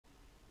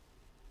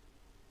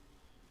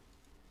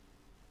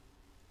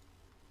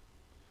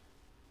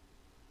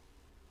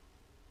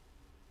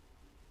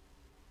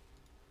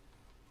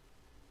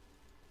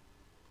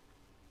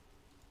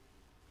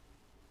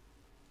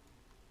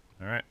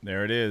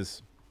There it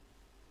is.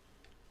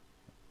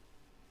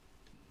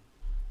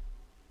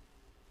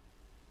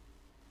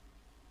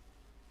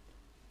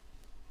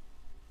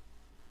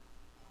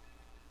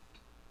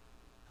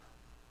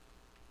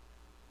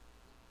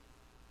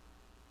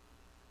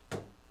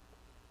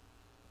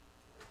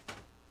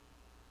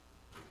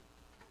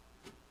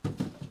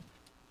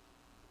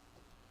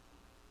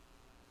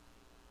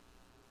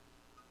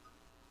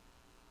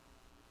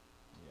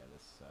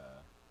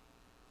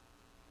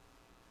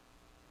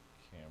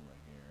 Camera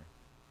here.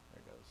 There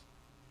it goes.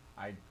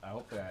 I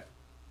hope that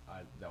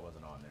that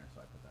wasn't on there,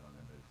 so I put that on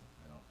there, but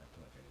I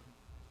feel like I didn't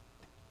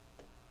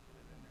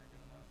get it in there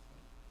good enough.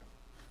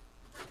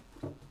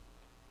 So.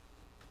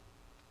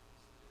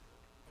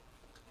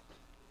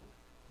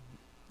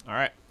 All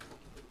right,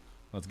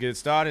 let's get it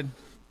started.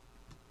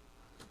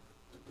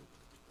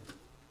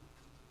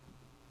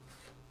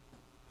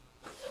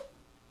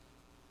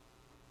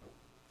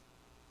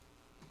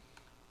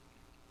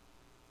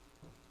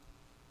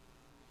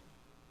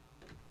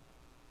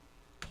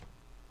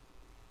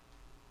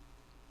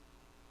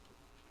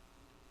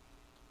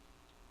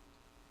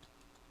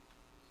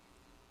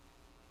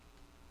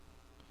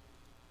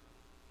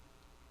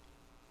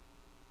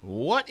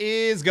 What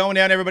is going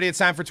down, everybody? It's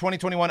time for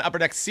 2021 Upper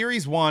Deck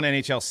Series 1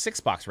 NHL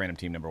 6-box random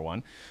team number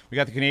 1. We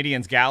got the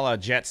Canadiens Gala,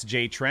 Jets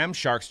J. Trem,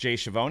 Sharks J.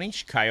 Schiavone,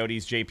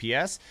 Coyotes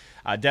JPS,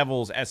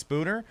 Devils S.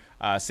 Spooner,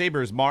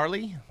 Sabres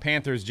Marley,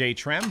 Panthers J.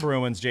 Trem,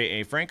 Bruins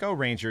J. A. Franco,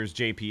 Rangers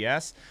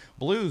JPS,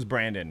 Blues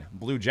Brandon,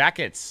 Blue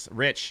Jackets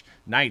Rich,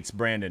 Knights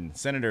Brandon,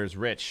 Senators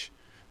Rich,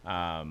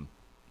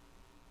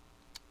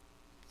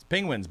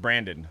 Penguins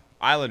Brandon,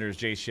 Islanders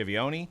J.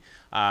 Schiavone,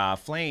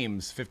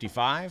 Flames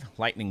 55,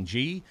 Lightning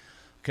G,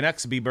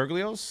 Canucks B.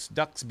 Berglios,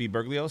 Ducks B.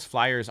 Berglios,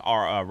 Flyers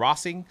are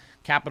Rossing,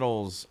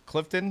 Capitals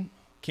Clifton,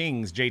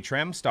 Kings J.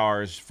 Trem,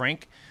 Stars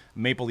Frank,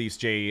 Maple Leafs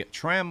J.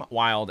 Trem,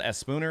 Wild S.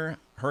 Spooner,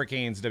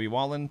 Hurricanes W.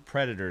 Wallen,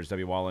 Predators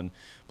W. Wallen,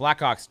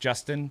 Blackhawks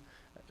Justin,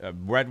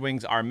 Red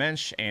Wings R.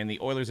 Mensch, and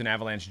the Oilers and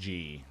Avalanche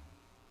G.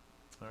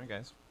 All right,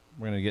 guys.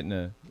 We're going to get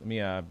into,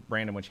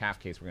 Brandon, which half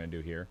case we're going to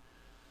do here.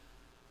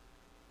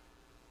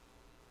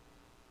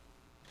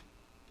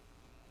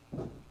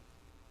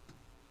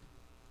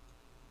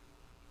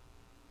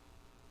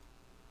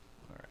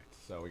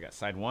 So we got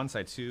side 1,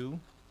 side 2.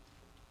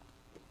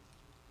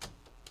 Oh,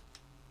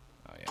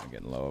 yeah, I'm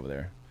getting low over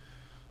there.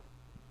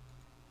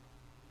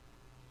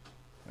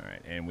 All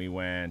right, and we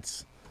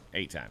went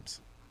 8 times.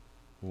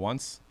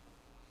 Once,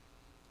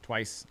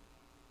 twice,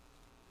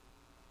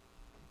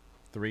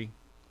 3,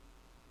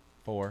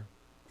 4,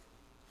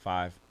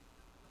 5,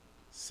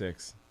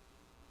 6,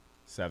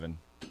 7,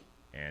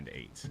 and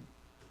 8.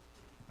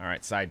 All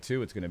right, side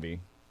 2, it's going to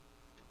be...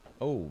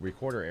 Oh,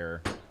 recorder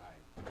error.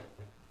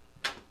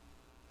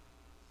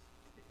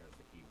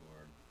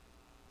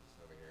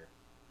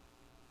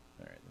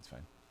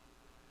 Fine.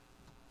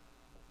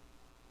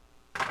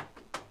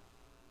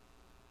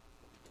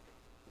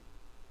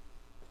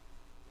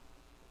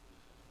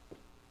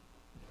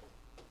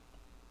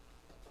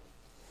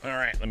 All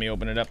right, let me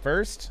open it up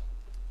first.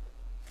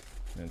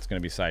 And it's going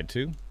to be side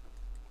 2.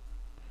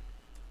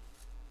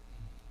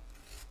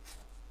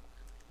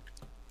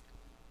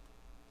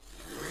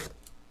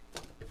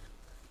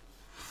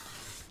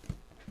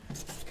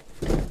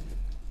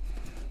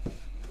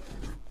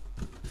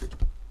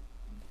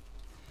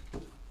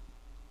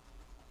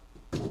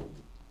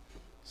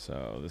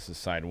 So this is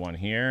side 1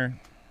 here.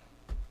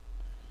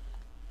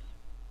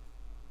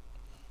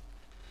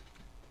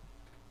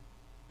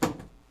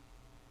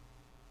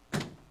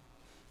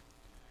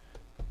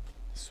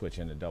 Switch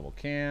into double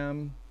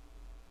cam.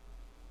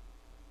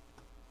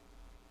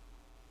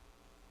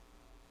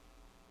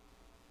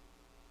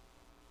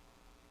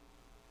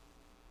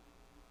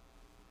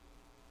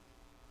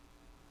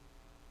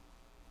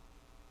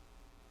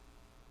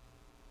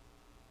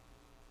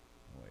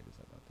 Wait, is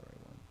that not the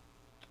right one?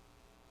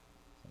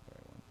 It's not the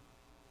right one.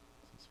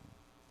 It's this one.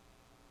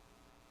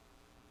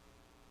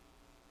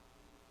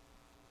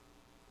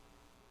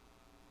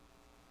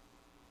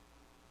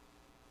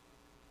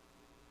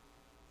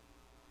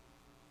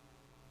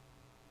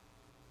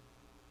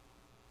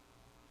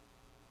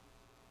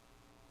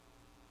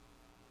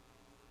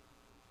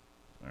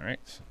 All right,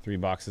 3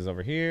 boxes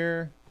over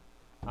here.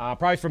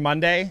 Probably for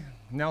Monday,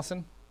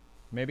 Nelson,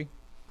 maybe.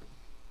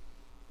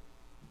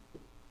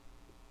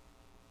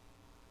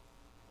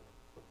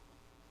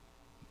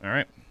 All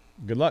right,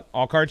 good luck.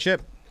 All card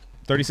ship.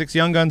 36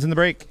 Young Guns in the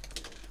break.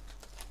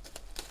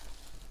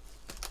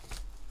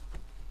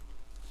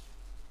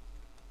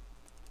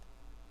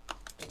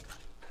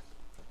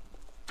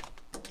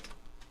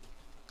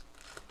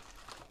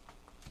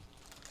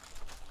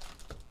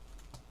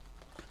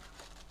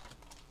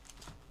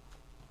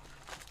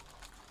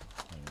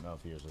 I don't know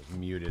if yours was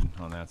muted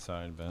on that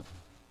side, but...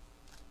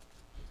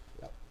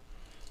 Yep.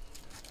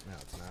 No,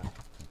 it's not.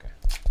 Okay.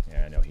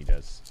 Yeah, I know he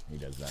does. He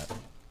does that.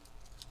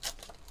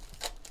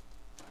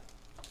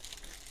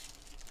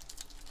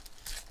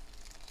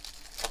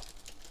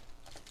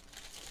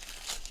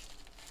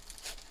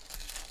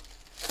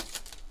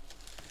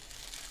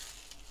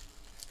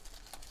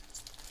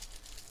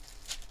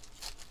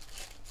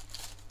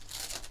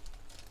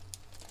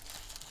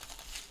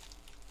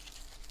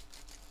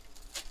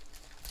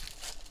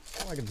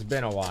 like it's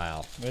been a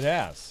while. It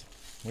has.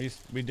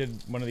 We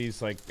did one of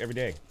these like every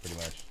day, pretty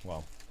much.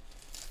 Well,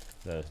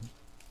 the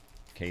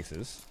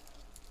cases.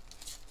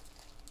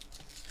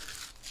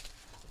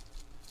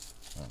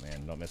 Oh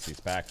man, don't miss these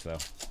packs though.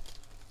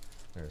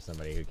 There was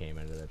somebody who came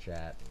into the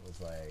chat and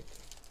was like,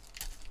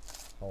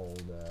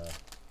 hold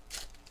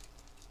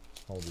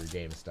your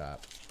GameStop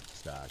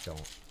stock.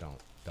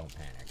 Don't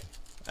panic.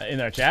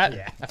 In our chat?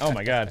 Yeah. Oh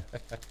my god.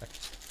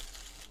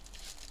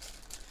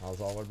 I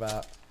was all, what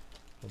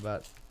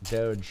about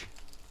Doge?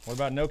 What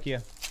about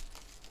Nokia?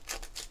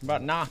 What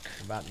about Knock?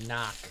 What about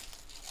Knock?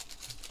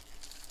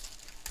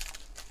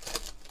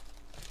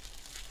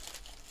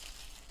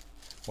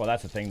 Well,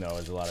 that's the thing though,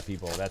 is a lot of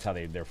people, that's how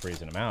they're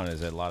freezing them out,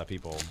 is that a lot of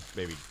people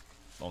maybe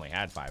only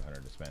had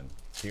 500 to spend,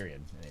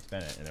 period, and they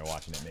spent it, and they're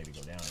watching it maybe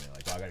go down, and they're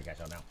like, oh, I gotta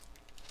cash out now.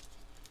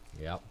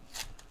 Yep.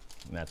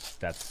 And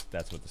that's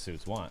what the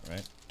suits want,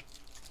 right?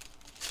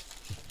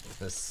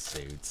 The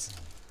suits.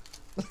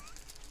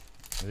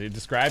 He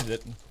describes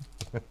it.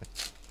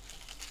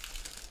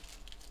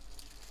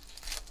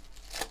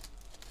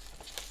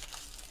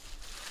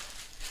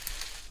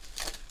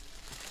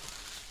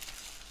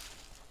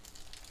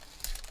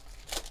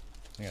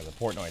 Yeah, the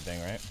Portnoy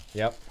thing, right?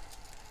 Yep.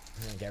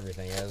 I think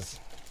everything is.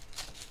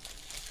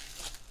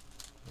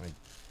 Like,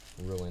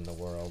 ruling the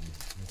world,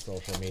 the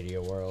social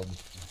media world.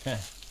 All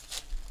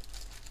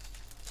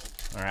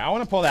right, I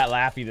want to pull that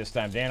Laffy this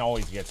time. Dan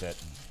always gets it.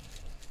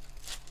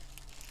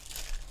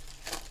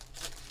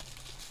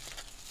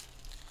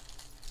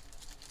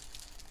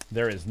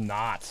 There is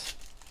not.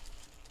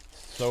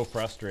 So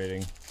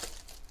frustrating.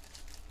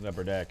 The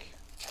upper deck.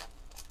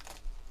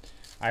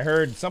 I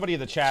heard somebody in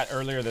the chat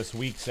earlier this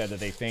week said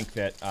that they think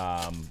that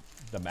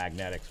the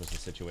magnetics was the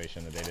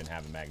situation, that they didn't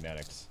have the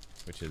magnetics,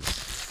 which is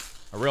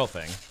a real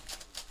thing.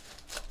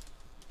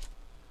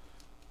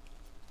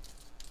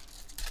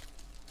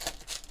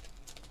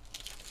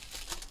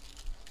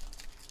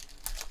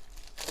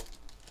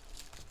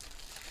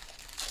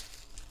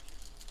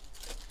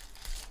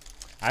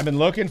 I've been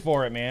looking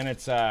for it, man.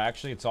 It's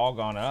actually, it's all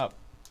gone up.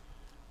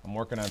 I'm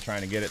working on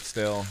trying to get it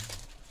still.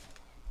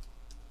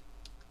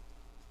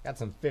 Got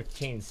some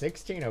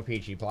 15-16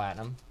 O-Pee-Chee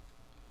Platinum.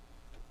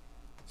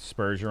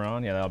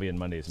 Spurgeon, yeah, that'll be in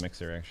Monday's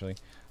mixer, actually.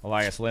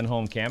 Elias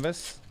Lindholm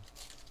Canvas.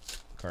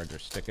 Cards are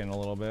sticking a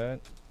little bit.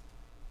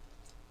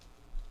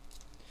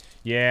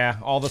 Yeah,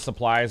 all the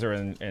supplies are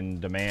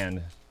in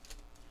demand.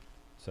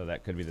 So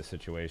that could be the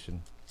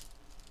situation.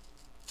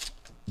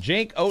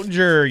 Jake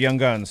Oettinger, Young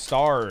Guns,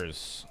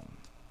 Stars.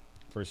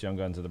 First Young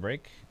Guns of the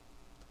break.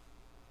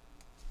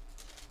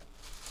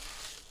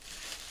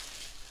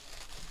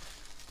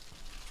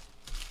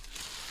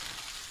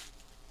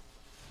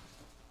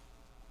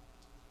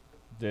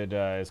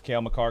 Is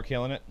Cale Makar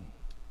killing it?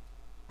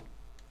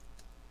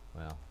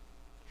 Well,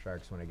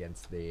 Sharks went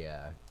against the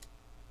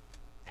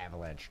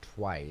Avalanche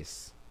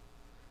twice,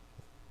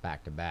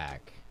 back to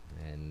back,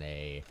 and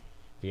if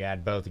you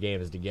add both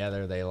games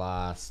together, they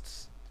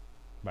lost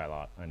By a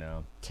lot, I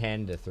know.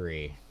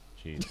 10-3.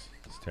 Jeez,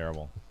 it's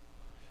terrible.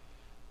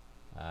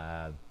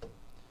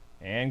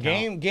 And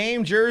Count.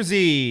 game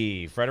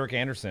jersey, Frederick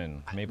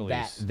Anderson, Maple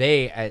Leafs.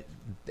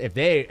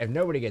 If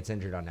nobody gets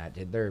injured on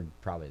that, they're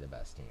probably the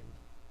best team.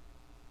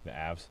 The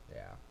Avs.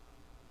 Yeah.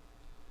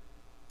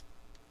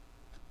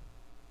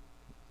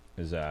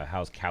 Is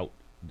how's Kaut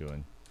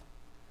doing?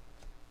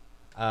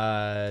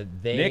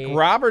 Nick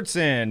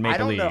Robertson,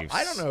 Maple Leafs.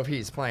 I don't know if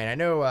he's playing. I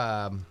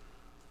know.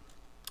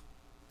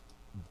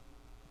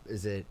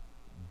 Is it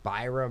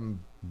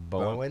Byram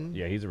Bowen?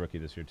 Yeah, he's a rookie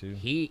this year too.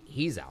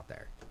 He's out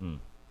there. Mm.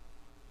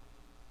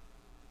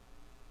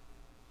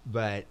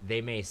 But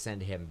they may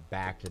send him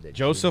back to the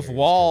Joseph juniors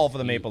Wall 'cause for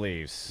the Maple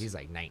Leafs. He's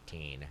like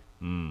 19.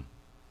 Mm.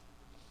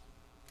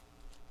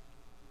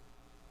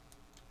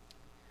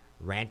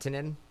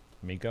 Rantanen.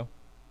 Miko.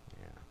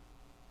 Yeah.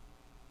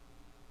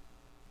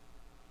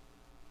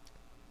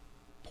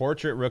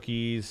 Portrait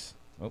rookies.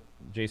 Oh,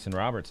 Jason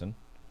Robertson.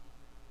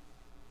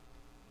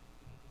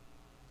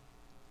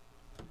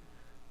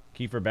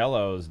 Kiefer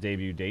Bellows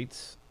debut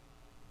dates.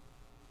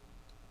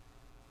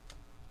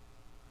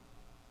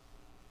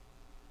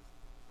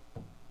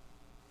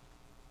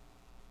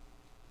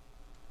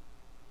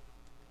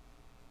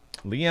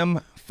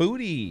 Liam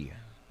Foodie,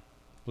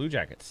 Blue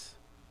Jackets.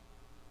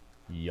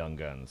 Young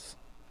Guns.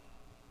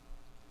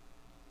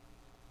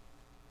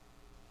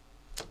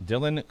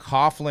 Dylan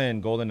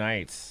Coughlin, Golden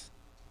Knights.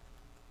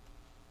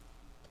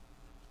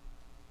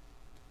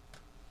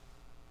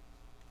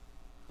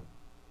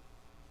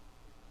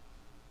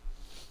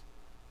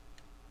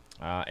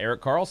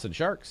 Eric Carlson,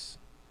 Sharks.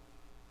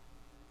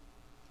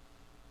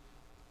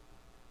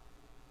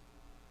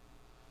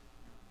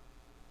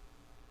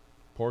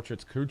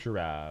 Portraits,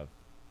 Kucherov.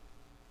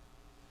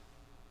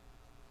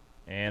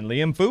 And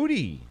Liam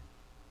Foodie.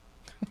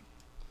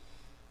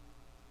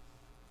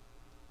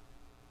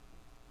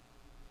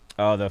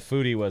 Oh, the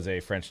Foodie was a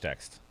French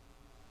text.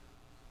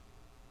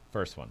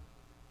 First one.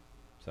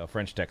 So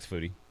French text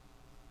Foodie.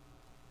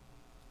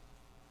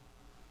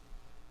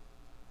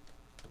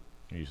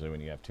 Usually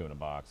when you have two in a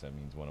box, that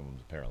means one of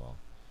them's a parallel.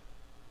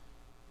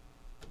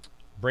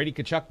 Brady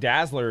Kachuk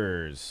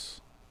Dazzlers.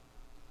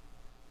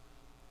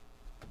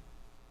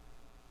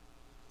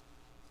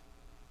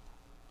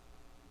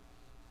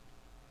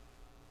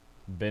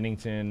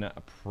 Bennington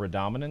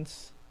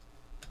Predominance.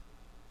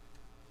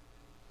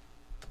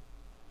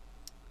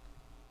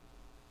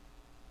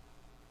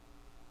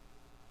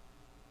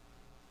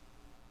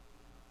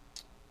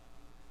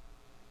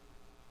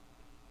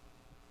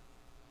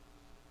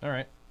 All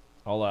right.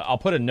 I'll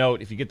put a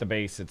note if you get the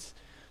base.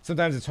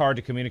 Sometimes it's hard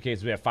to communicate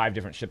because we have 5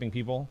 different shipping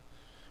people.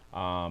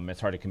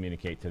 It's hard to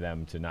communicate to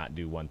them to not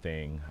do one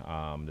thing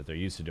that they're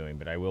used to doing,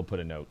 but I will put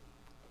a note.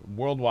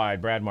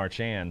 Worldwide, Brad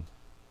Marchand.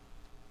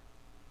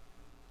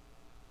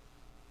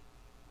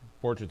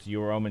 Portraits,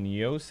 Roman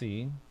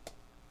Yossi.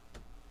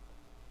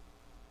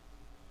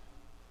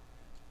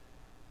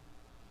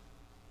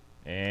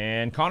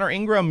 And Connor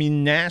Ingram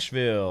in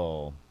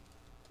Nashville.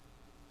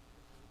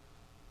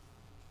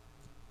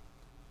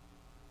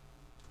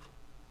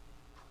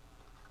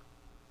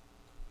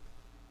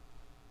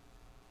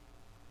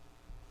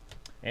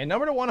 And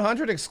number to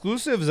 100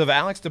 exclusives of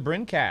Alex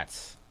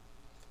DeBrincats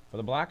for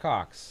the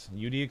Blackhawks.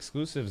 UD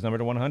exclusives, number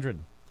to 100.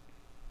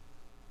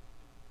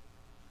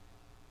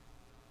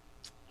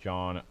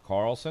 John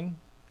Carlson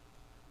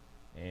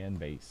and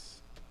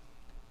base.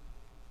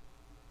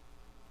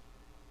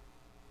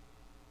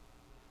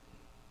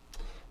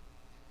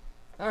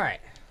 All right,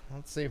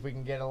 let's see if we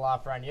can get a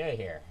Lafreniere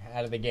here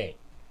out of the gate.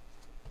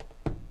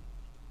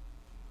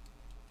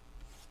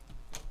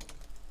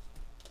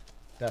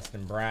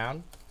 Dustin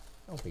Brown.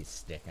 Don't be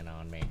sticking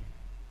on me.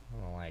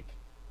 I don't like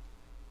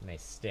when they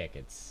stick.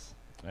 It's.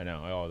 I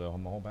know. Oh, the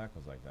whole back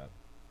was like that.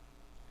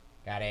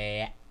 Got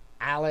a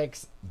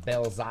Alex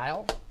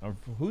Belzile.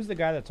 Who's the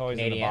guy that's always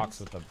Canadians. in the box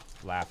with the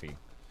Laffy?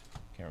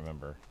 Can't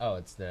remember. Oh,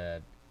 it's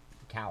the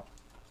Cout.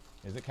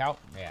 Is it Cout?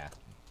 Yeah.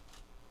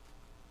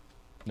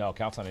 No,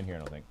 Cout's not in here, I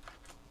don't think.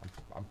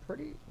 I'm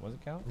pretty. Was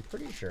it Cout? I'm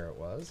pretty sure it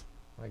was.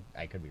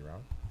 I could be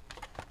wrong.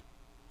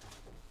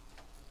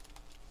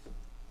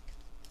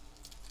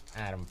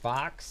 Adam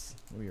Fox.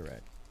 Maybe you're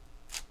right.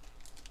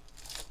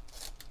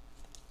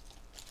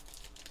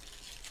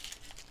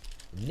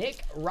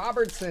 Nick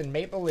Robertson,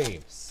 Maple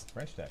Leafs.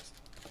 French text.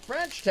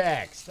 French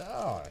text.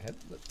 Oh,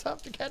 it's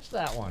tough to catch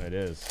that one. It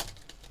is.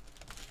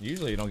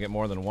 Usually you don't get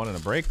more than one in a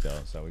break, though,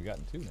 so we've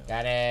gotten 2 now.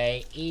 Got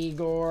a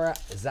Igor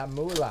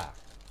Zamula.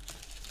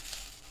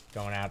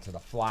 Going out to the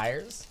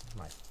Flyers.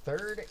 My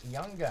 3rd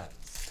Young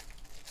Guns.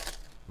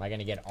 Am I going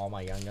to get all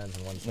my Young Guns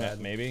in one set?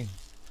 Yeah, maybe.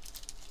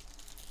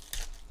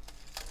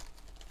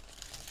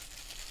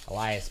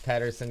 Elias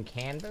Pettersson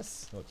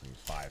canvas. Looks like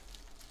he's 5.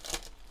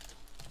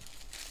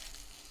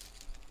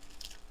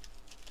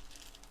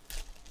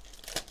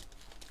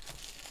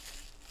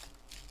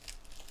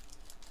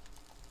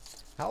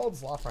 How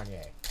old's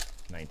Lafreniere?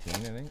 19, I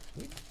think.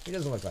 He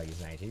doesn't look like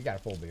he's 19. He's got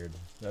a full beard.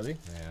 Does he?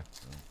 Yeah.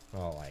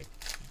 Well, like,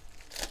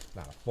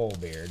 not a full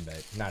beard,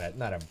 but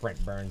not a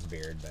Brent Burns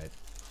beard, but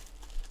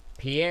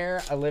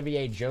Pierre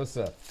Olivier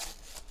Joseph.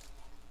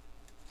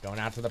 Going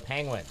out to the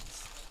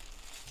Penguins.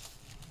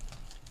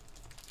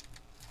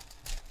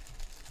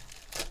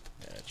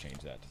 Yeah, change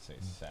that to say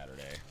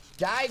Saturday.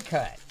 Die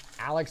cut.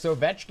 Alex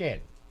Ovechkin.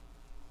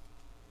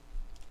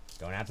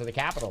 Going out to the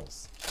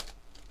Capitals.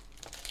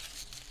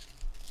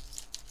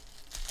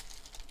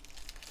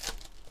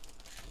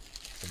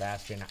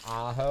 Sebastian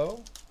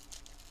Aho.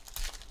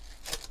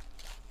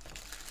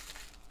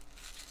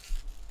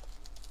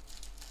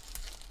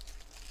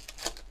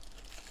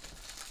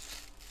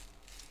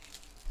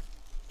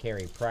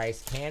 Carey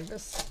Price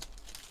canvas.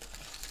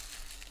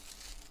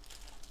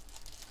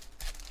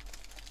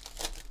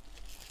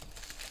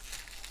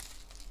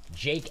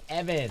 Jake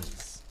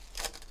Evans,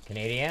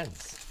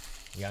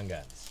 Canadiens, Young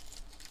Guns.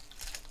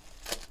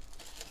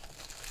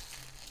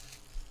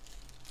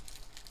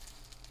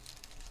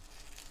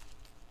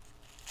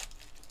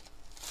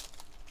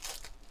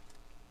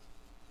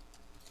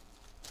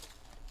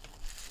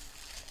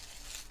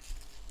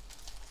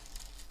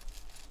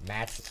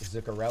 Mats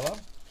Zuccarello.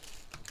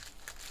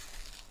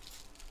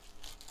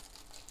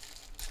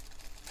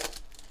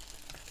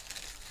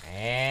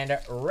 And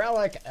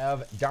relic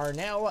of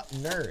Darnell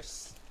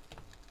Nurse.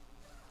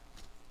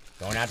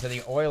 Going out to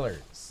the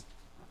Oilers.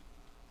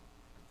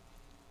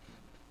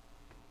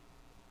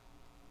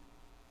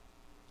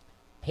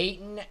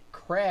 Peyton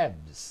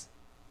Krebs.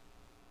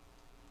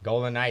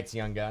 Golden Knights,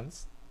 Young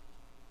Guns.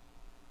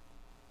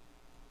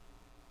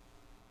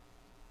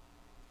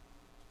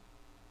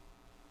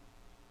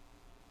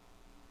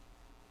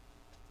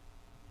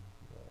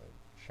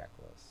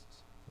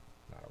 Checklist.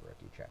 Not a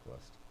rookie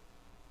checklist.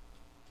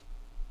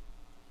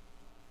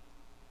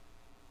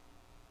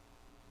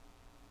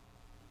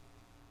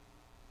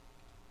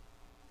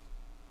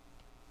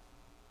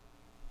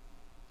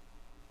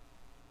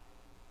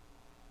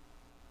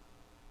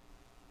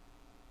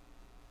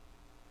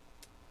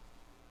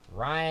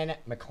 Ryan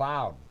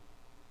McLeod.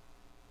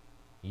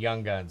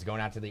 Young Guns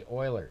going out to the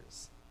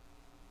Oilers.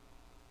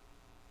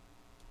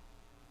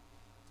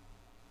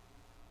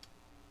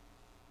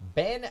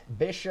 Ben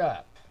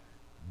Bishop.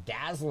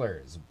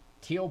 Dazzlers.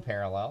 Teal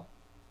parallel.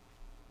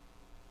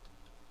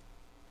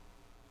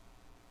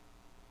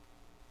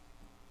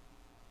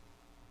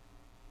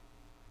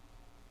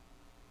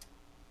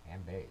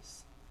 and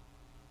base.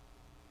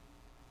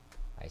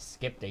 I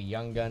skipped a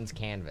Young Guns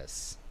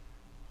canvas.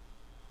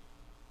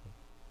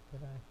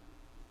 Did I?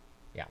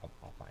 Yeah,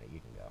 I'll find it. You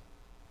can go.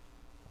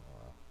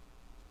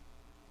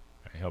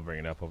 He'll bring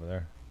it up over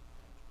there.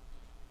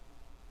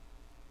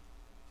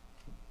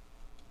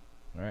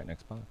 All right,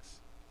 next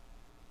box.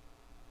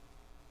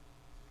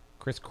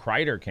 Chris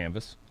Kreider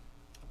canvas.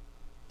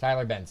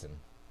 Tyler Benson.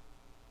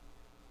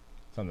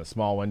 It's on the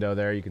small window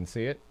there. You can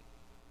see it.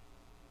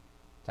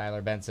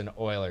 Tyler Benson,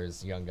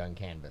 Oilers, Young Gun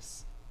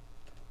canvas.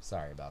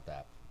 Sorry about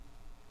that.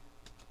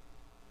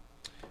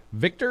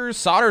 Victor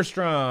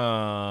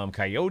Soderstrom,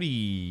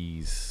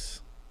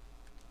 Coyotes.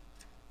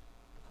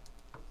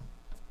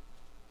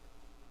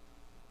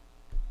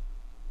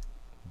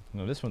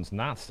 No, this one's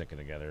not sticking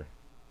together.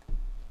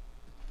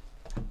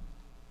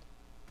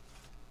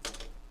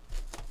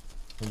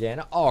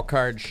 Again, all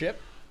card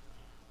ship.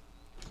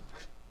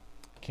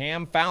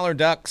 Cam Fowler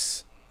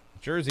Ducks,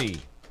 jersey.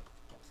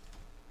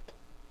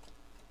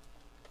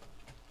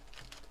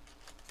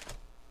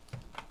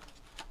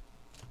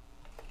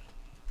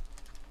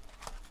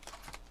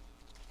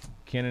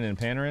 Kinnan and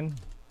Panarin.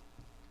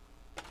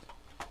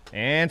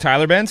 And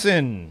Tyler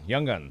Benson,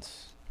 Young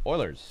Guns,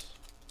 Oilers,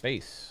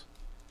 base.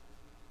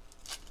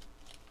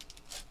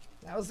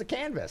 That was the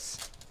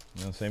canvas.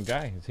 No, same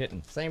guy. He's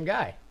hitting. Same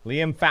guy.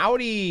 Liam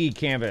Foudy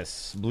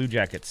canvas, Blue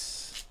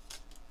Jackets.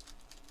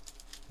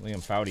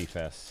 Liam Foudy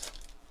fest.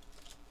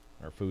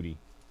 Or Foodie,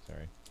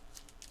 sorry.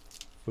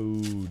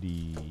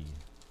 Foodie.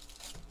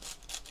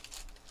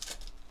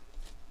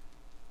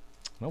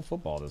 No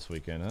football this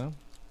weekend, huh?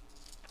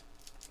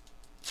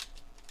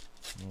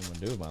 What am I going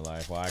to do with my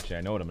life? Well, actually,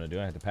 I know what I'm going to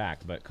do. I have to pack.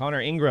 But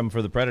Connor Ingram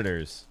for the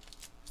Predators.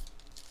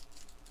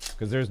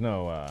 Because there's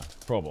no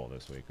Pro Bowl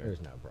this week. Right?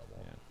 There's no Pro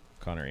Bowl. Yeah.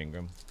 Connor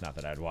Ingram. Not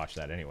that I'd watch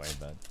that anyway,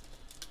 but.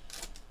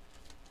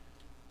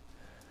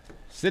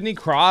 Sidney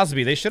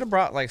Crosby. They should have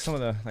brought like some of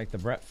the the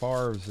Brett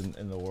Favres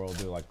in the world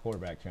do like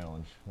quarterback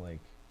challenge, like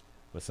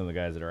with some of the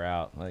guys that are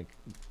out. Like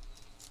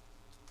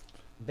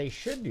they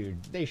should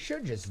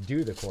just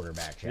do the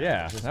quarterback challenge.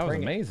 Yeah, just that was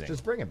amazing.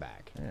 Just bring it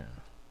back. Yeah.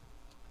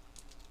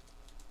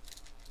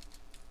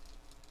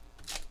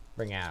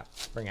 Bring out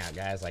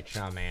guys like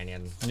Sean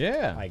Mannion.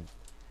 Yeah. Like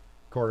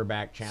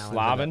quarterback challenge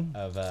Slavin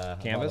of all the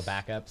canvas.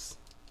 backups.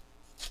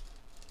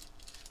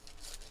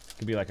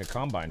 Could be like a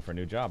combine for a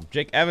new job.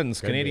 Jake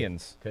Evans,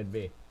 Canadians. Could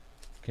be.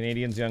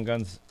 Canadians Young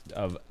Guns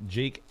of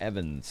Jake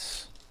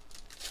Evans.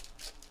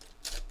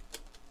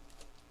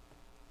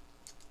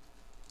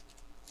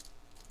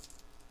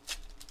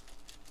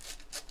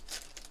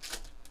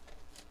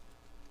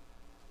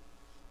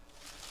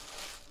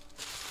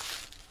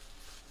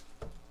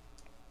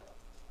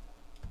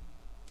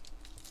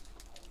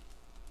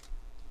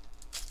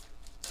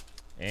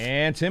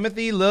 And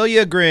Timothy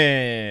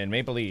Liljegren,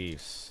 Maple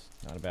Leafs.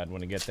 Not a bad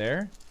one to get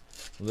there.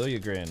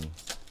 Liljegren.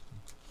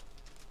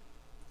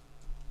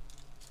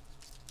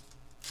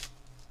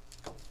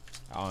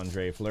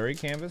 Andre Fleury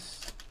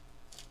canvas.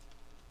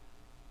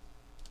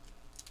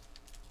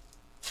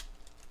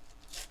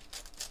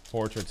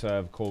 Portraits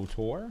of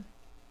Couture.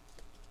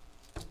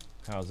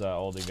 How's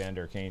old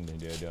Evander Kane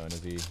doing?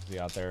 Is he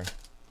out there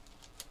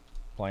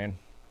playing?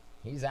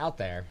 He's out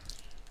there.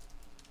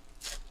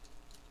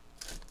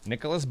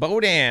 Nicholas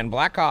Beaudin,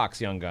 Blackhawks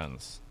Young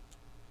Guns.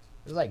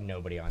 There's like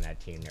nobody on that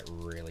team that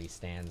really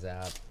stands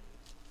out.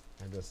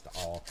 They're just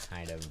all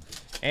kind of.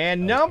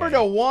 And number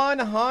to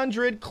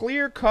 100,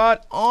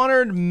 clear-cut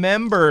honored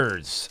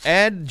members,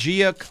 Ed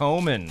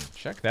Giacomin.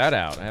 Check that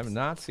out. I have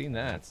not seen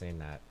that. Not seen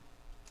that.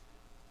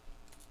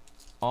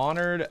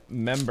 Honored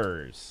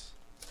members.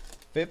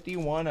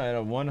 51 out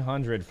of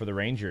 100 for the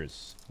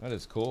Rangers. That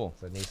is cool.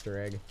 It's an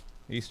Easter egg.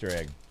 Easter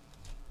egg.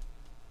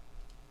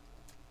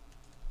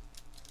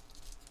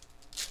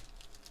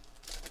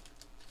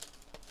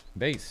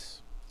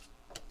 Base.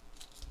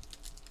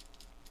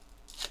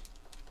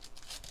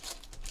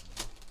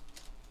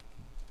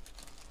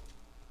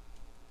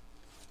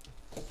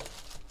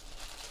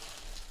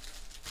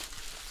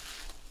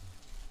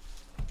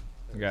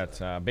 We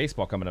got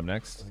baseball coming up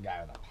next. There's a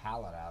guy with a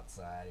pallet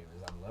outside. He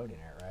was unloading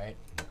it, right?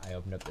 I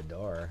opened up the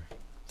door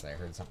because I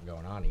heard something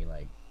going on. He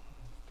like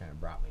kind of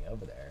brought me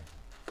over there.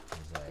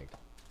 He's like,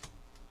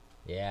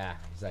 yeah.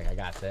 He's like, I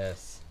got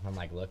this. I'm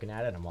like looking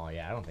at it. I'm all,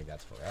 yeah, I don't think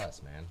that's for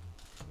us, man.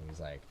 And he's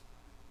like,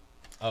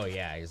 oh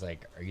yeah. He's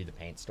like, are you the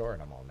paint store?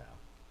 And I'm all,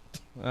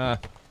 no.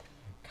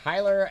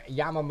 Kyler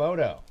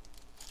Yamamoto.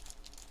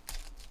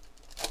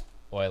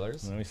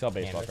 Oilers. We sell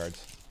baseball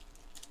cards.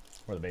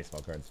 Or the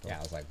baseball cards. Yeah,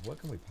 I was like, what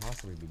can we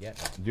possibly be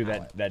getting? Dude,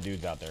 that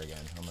dude's out there again.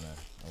 I wanna.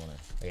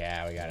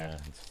 Yeah, we gotta.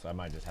 I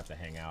might just have to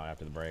hang out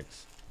after the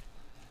breaks.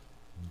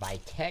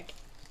 Vitek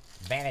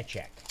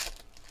Vanacek.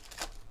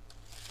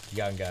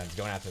 Young Guns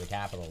going out to the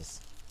Capitals.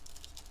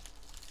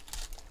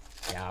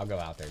 Yeah, I'll go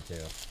out there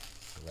too.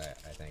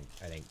 I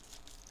think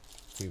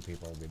two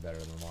people will be better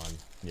than one.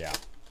 Yeah.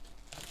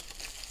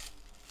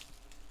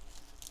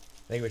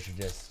 I think we should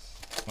just.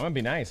 That would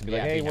be nice. It'd be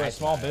like, Yeah, hey, be we're nice a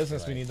small about it,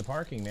 business. like- We need the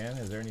parking, man.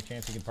 Is there any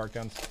chance you can park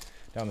down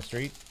the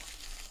street?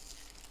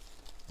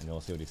 And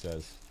we'll see what he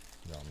says.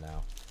 Don't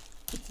know.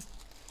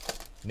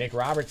 Nick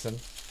Robertson.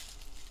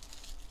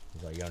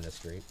 He's like on the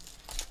street.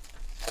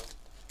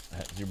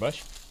 Your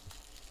Bush?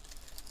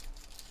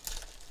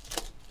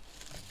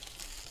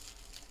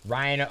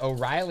 Ryan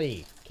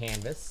O'Reilly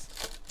canvas.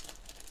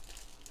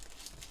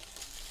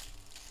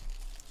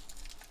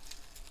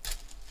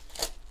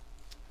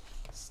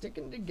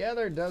 Sticking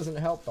together doesn't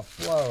help the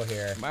flow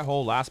here. My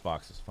whole last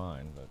box is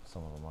fine, but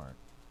some of them aren't.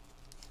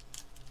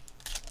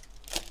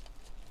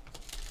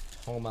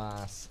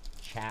 Tomas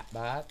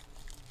Chatbot.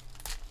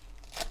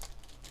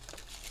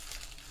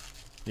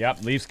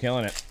 Yep, Leafs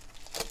killing it.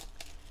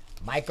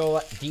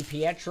 Michael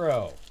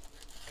DiPietro.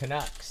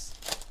 Canucks.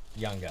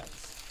 Young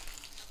Guns.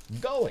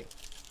 Goalie.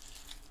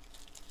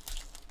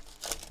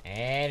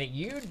 And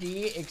UD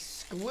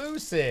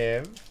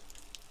exclusive.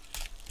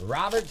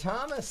 Robert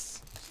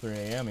Thomas. It's 3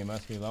 a.m. He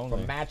must be lonely.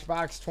 From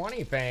Matchbox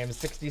 20 fame.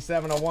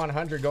 67 of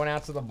 100 going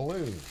out to the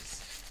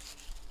Blues.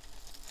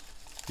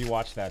 Do you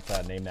watch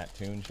that Name That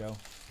Tune show?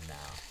 No.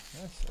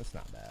 That's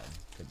not bad.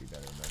 Could be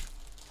better, but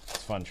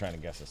it's fun trying to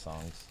guess the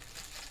songs.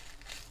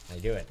 They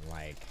do it in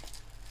like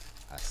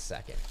a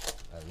second.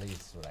 At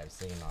least what I've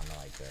seen on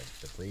like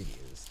the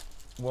previews.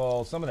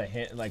 Well, some of the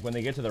hint, like when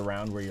they get to the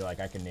round where you're like,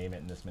 I can name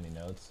it in this many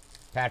notes.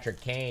 Patrick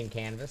Kane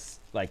canvas.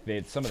 Like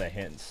some of the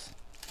hints,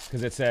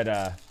 because it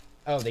said.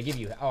 Oh, they give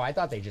you. Oh, I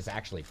thought they just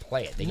actually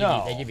play it. They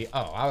No. Give you.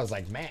 Oh, I was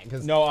like, man,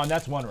 because No,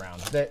 that's one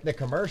round. the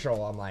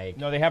commercial. I'm like.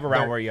 No, they have a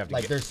round where you have to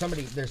like. There's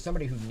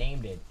somebody who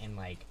named it in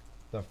like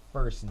the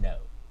first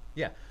note.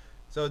 Yeah.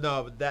 So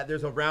no,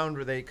 there's a round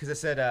where because it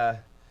said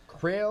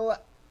Krill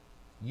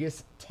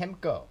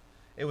Yustemko.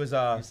 it was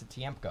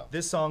Yustemko.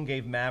 this song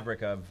gave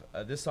Maverick a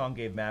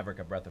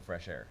breath of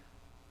fresh air.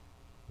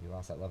 You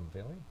lost that love and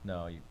feeling?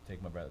 No, you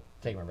take my breath.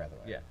 Take my breath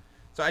away. Yeah.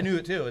 So I knew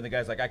it too, and the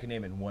guy's like, I can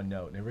name it in one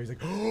note, and everybody's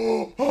like,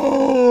 Well,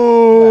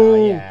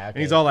 oh, yeah. and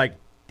he's all like,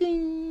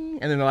 ding,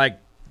 and then they're like,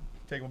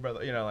 take my breath,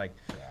 like,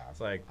 Yeah. it's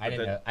like, I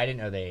didn't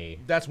know they.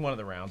 That's one of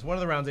the rounds. One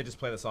of the rounds they just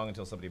play the song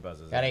until somebody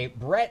buzzes. Got a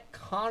Brett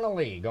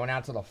Connolly going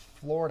out to the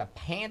Florida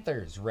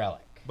Panthers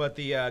relic. But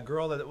the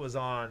girl that was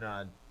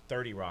on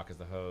 30 Rock is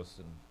the host,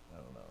 and I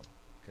don't know,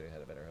 could have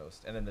had a better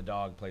host. And then the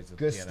dog plays the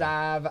piano.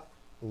 Gustav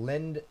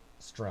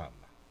Lindstrom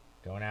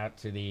going out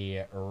to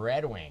the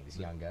Red Wings,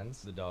 Young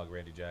Guns. The dog,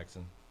 Randy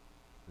Jackson,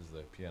 is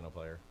the piano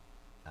player.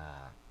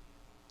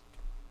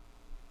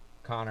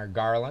 Connor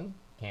Garland,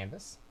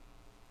 canvas.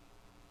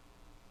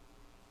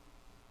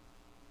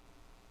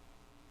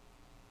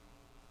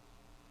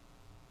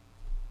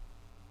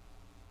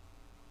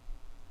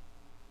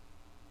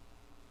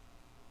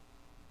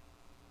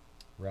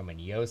 Roman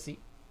Yossi.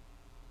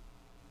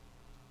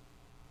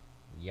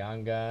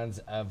 Young Guns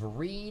of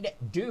Reed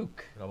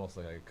Duke. It almost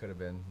like it could have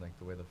been like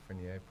the way the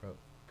Frenier pro.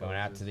 Going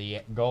out to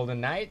the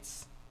Golden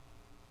Knights.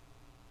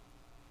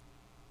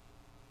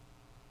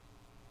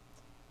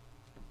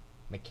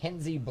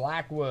 Mackenzie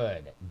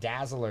Blackwood,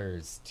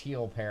 Dazzlers,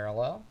 teal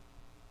parallel.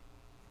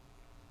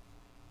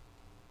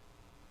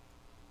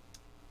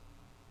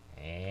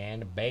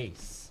 And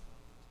base.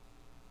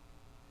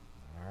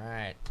 All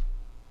right.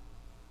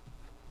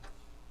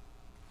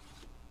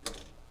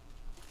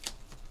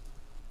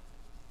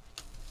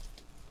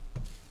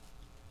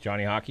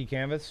 Johnny Hockey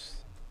canvas.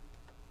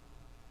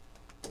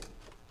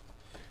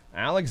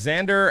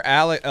 Alexander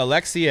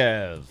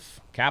Alexiev,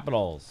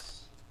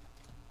 Capitals.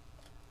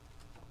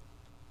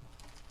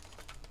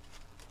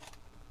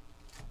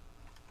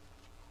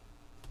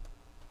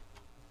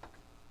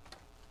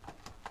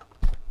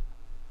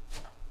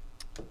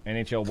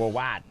 NHL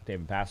Worldwide,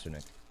 David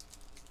Pasternak.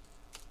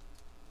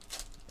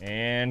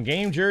 And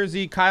game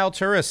jersey, Kyle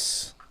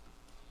Turris.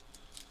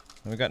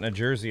 I've gotten a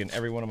jersey in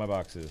every one of my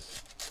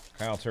boxes.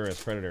 Kyle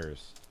Turris,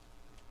 Predators.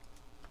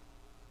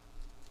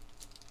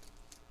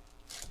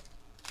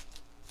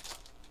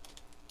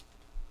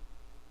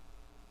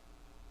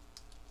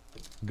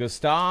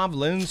 Gustav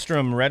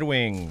Lindstrom, Red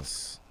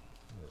Wings.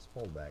 This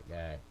fullback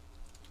guy.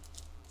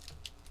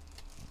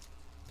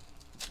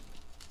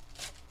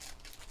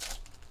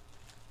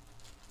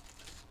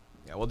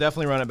 Yeah, we'll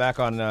definitely run it back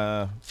on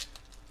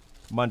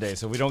Monday.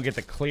 So if we don't get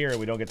the clear,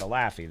 we don't get the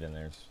laughy, then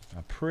there's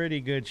a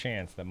pretty good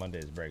chance that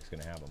Monday's break's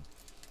going to have them.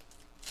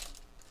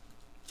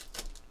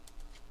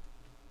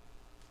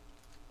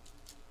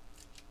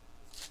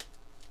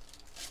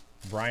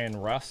 Brian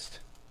Rust,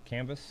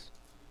 canvas.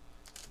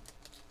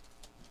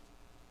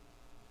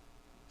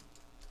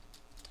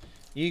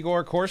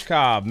 Igor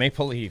Korshkov,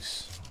 Maple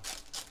Leafs.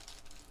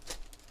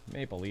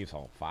 Maple Leafs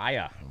on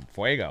fire.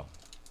 Fuego.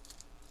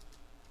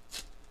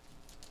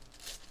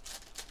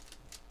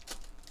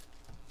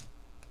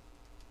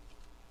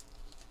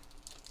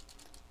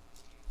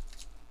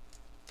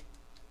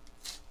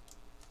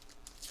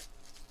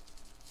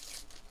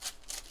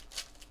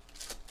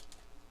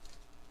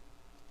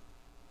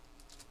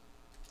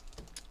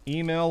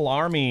 Email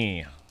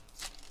Army.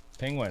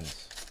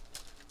 Penguins.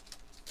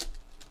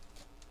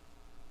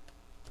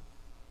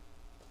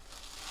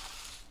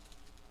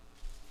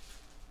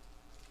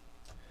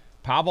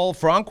 Pavel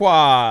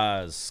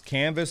Francois,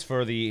 canvas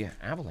for the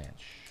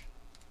Avalanche.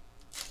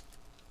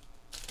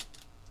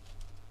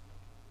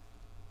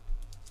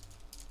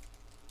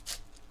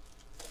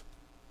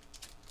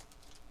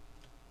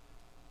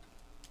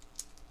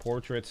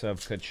 Portraits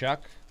of Kachuk.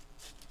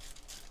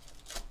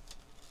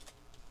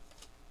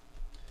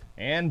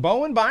 And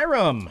Bowen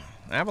Byram,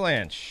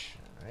 Avalanche.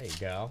 There you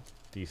go.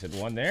 Decent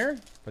one there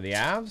for the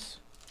Avs.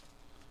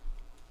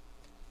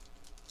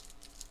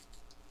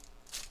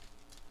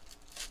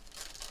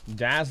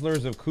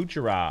 Dazzlers of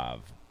Kucherov.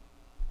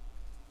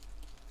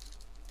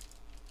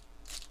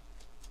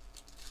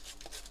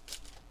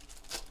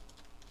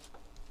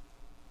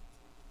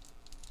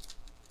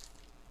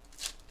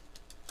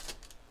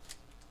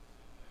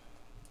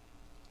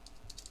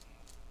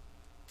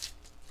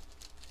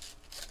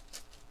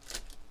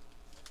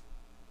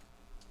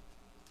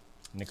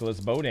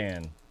 Nicholas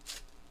Bodan.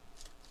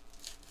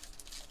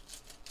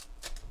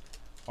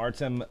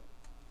 Artem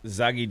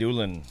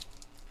Zagidulin.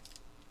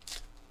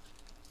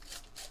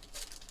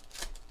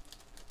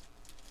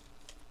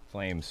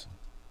 Flames.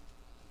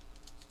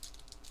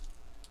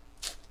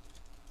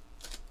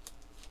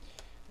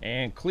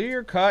 And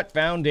clear-cut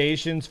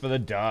foundations for the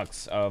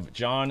Ducks of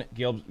John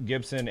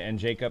Gibson and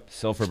Jacob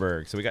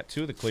Silverberg. So we got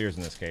 2 of the clears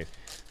in this case.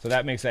 So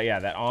that makes that, yeah,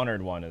 that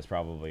honored one is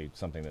probably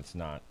something that's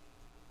not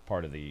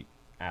part of the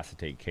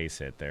acetate case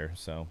hit there.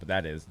 So, but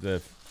that is,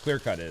 the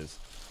clear-cut is.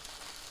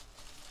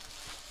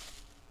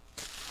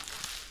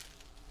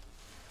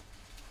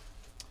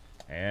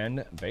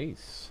 And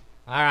base.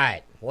 All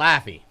right,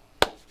 Laffy.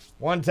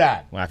 One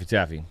time. Laffy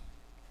Taffy.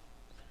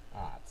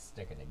 Ah, it's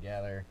sticking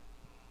together.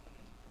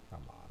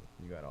 Come on.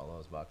 You got all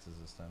those boxes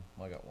this time.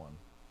 Well, I got one.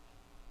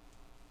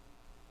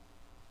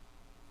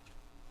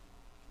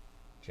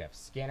 Jeff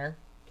Skinner,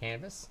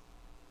 canvas.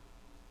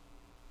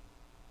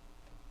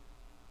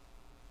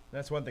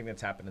 That's one thing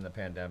that's happened in the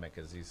pandemic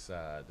is these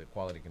the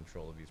quality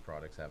control of these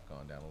products have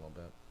gone down a little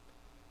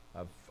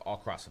bit. All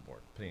across the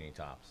board, Panini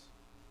Tops.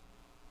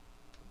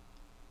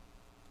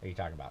 Are you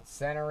talking about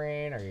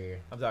centering? Or are you?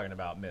 I'm talking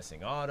about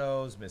missing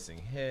autos, missing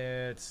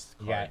hits.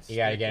 You got to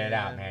get it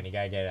out, man. You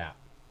got to get it out.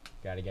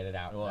 Got to get it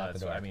out. Well, out that's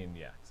the door. I mean,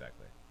 yeah,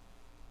 exactly.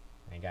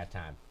 Ain't got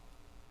time.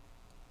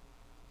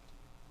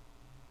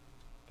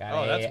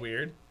 Oh, that's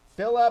weird.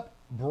 Philip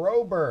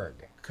Broberg.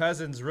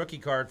 Cousins rookie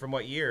card from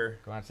what year?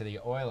 Going to the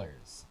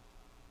Oilers.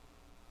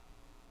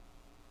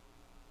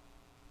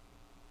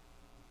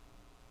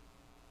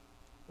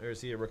 Or is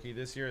he a rookie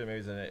this year? Maybe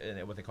he's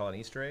in what they call an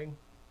Easter egg?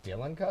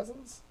 Dylan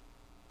Cousins?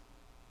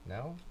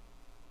 No?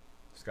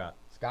 Scott.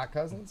 Scott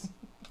Cousins?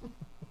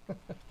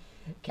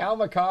 Cal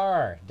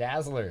McCarr,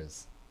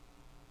 Dazzlers.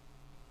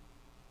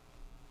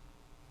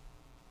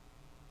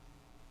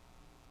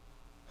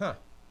 Huh.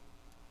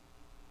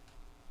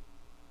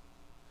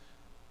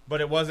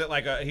 But it wasn't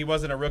like he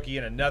wasn't a rookie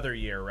in another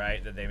year,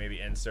 right? That they maybe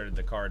inserted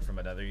the card from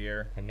another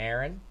year.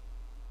 Panarin.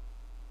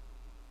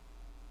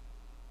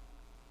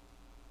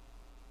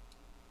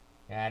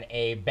 And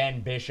a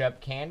Ben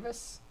Bishop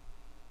canvas.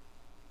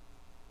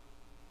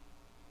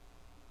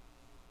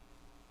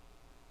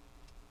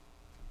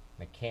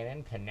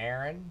 McKinnon,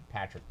 Panarin,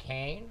 Patrick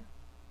Kane.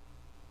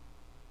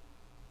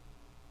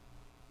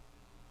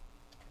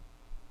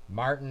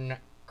 Martin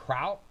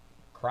Kraut,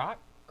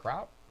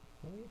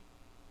 maybe?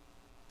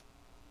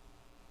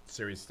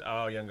 Series,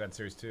 oh, Young Gun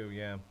Series 2,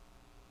 yeah.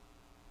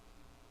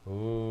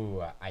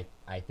 Ooh,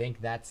 I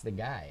think that's the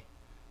guy.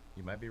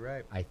 You might be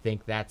right. I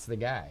think that's the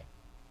guy.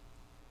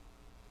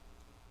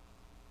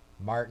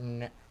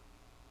 Martin, I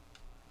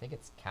think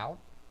it's Kaut.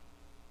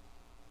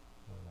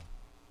 I don't know.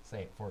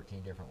 Say it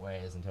 14 different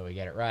ways until we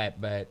get it right,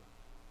 but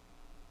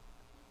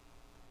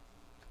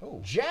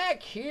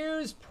Jack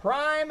Hughes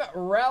Prime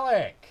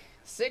Relic.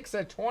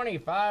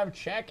 6/25.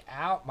 Check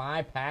out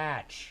my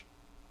patch.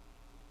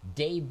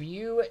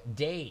 Debut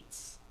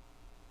dates.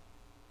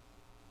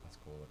 That's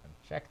cool looking.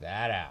 Check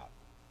that out.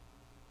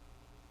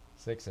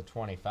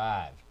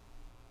 6/25.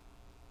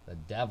 The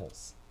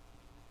Devils.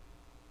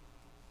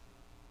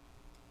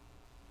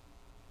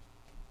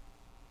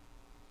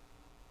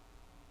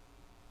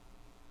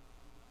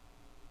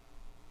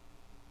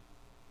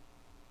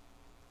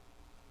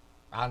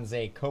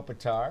 Anze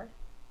Kopitar,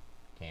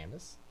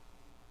 canvas.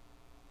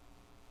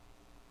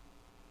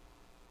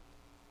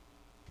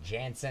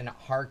 Jansen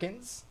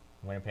Harkins,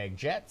 Winnipeg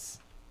Jets.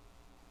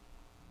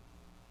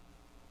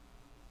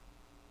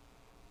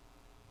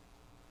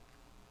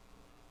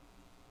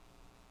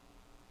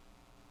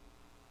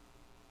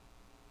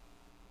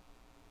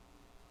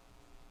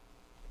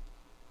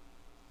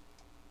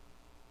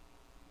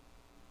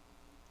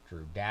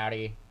 Drew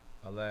Doughty.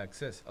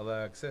 Alexis.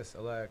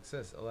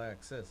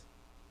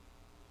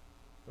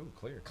 Ooh,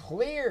 clear.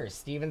 Clear,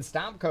 Steven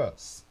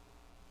Stamkos.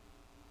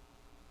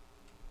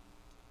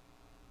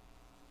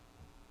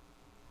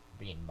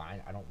 Being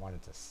mine, I don't want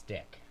it to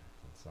stick.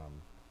 It's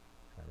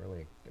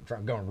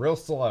I'm going real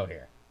slow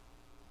here.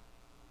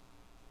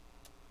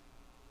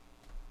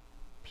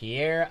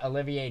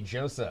 Pierre-Olivier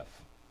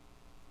Joseph.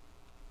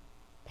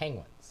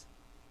 Penguins.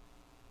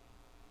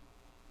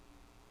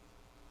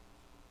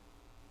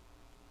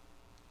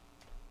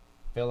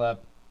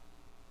 Philip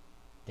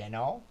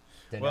Deneau.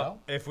 Well,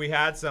 if we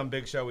had some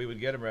Big Show, we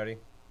would get them ready.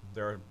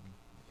 They're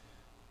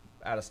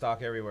out of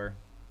stock everywhere.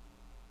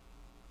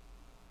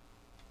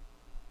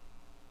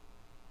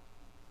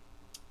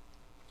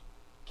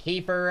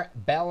 Kiefer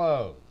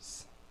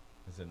Bellows.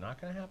 Is it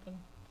not going to happen?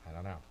 I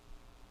don't know.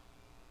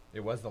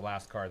 It was the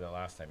last card that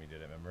last time you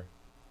did it, remember?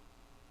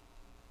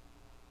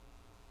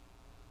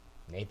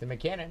 Nathan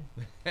McKinnon.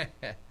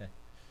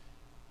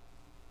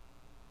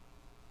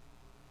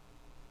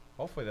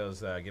 Hopefully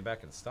those get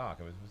back in stock.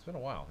 It's been a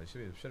while. They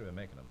should have been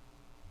making them.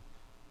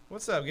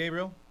 What's up,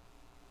 Gabriel?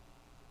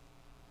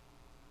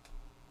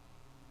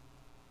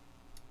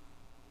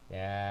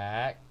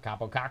 Yeah,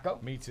 Capo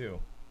Caco. Me too.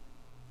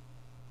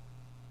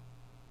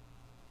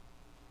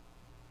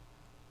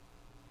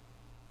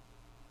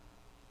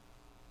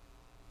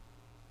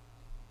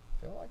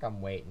 I feel like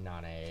I'm waiting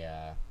on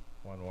a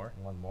One more.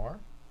 one more.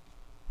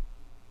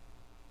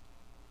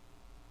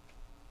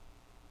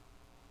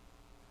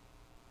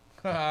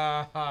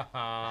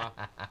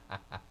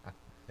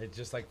 It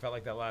just felt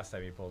like that last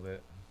time you pulled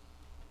it.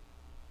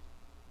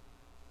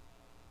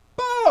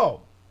 Boom!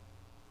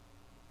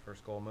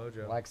 First goal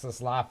mojo. Alexis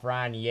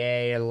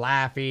Lafreniere,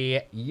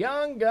 Laffy,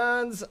 Young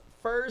Guns,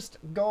 first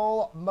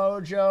goal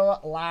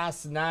mojo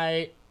last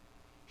night.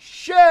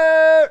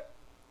 Shoot!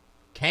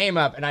 Came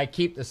up, and I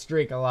keep the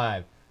streak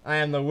alive. I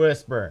am the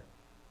Whisper.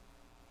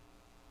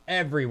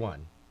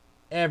 Everyone.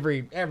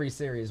 Every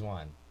series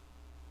one.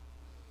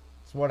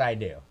 It's what I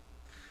do.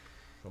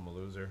 I'm a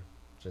loser.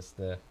 Just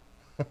the...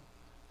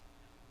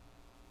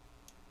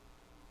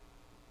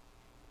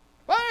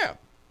 Bam!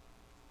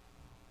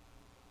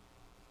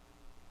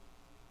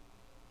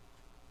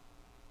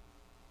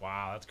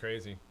 Wow, that's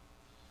crazy.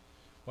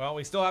 Well,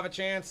 we still have a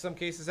chance. Some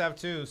cases have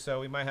two, so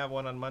we might have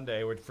one on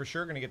Monday. We're for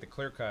sure going to get the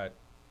clear-cut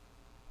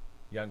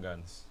Young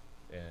Guns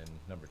in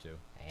number 2.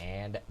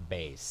 And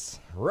base.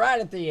 Right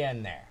at the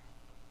end there.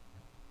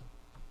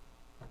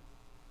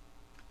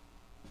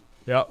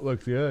 Yeah,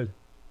 looks good.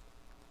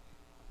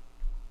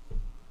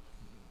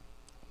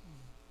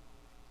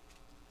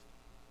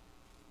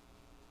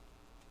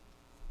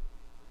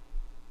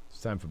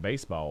 It's time for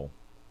baseball.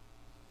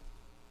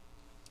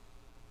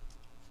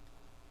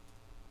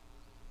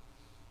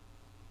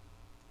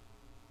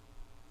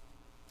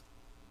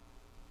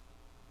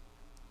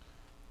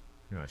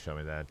 You want to show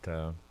me that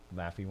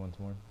Laffy once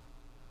more?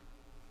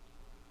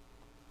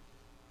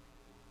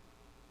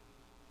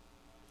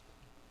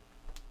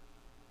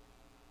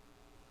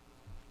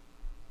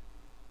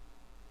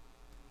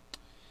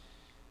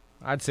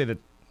 I'd say that,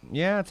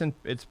 yeah,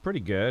 it's pretty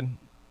good.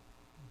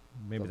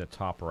 Maybe the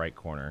top right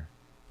corner.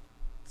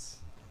 It's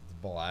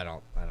bull. I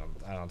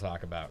don't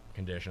talk about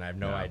condition. I have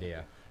no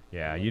idea.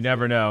 Yeah, you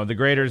never know. The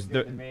graders,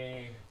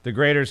 the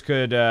graders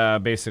could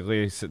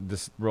basically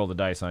just roll the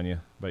dice on you.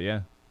 But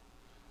yeah,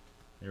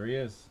 here he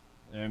is,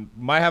 and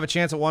might have a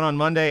chance at one on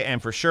Monday,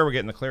 and for sure we're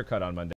getting the clear cut on Monday.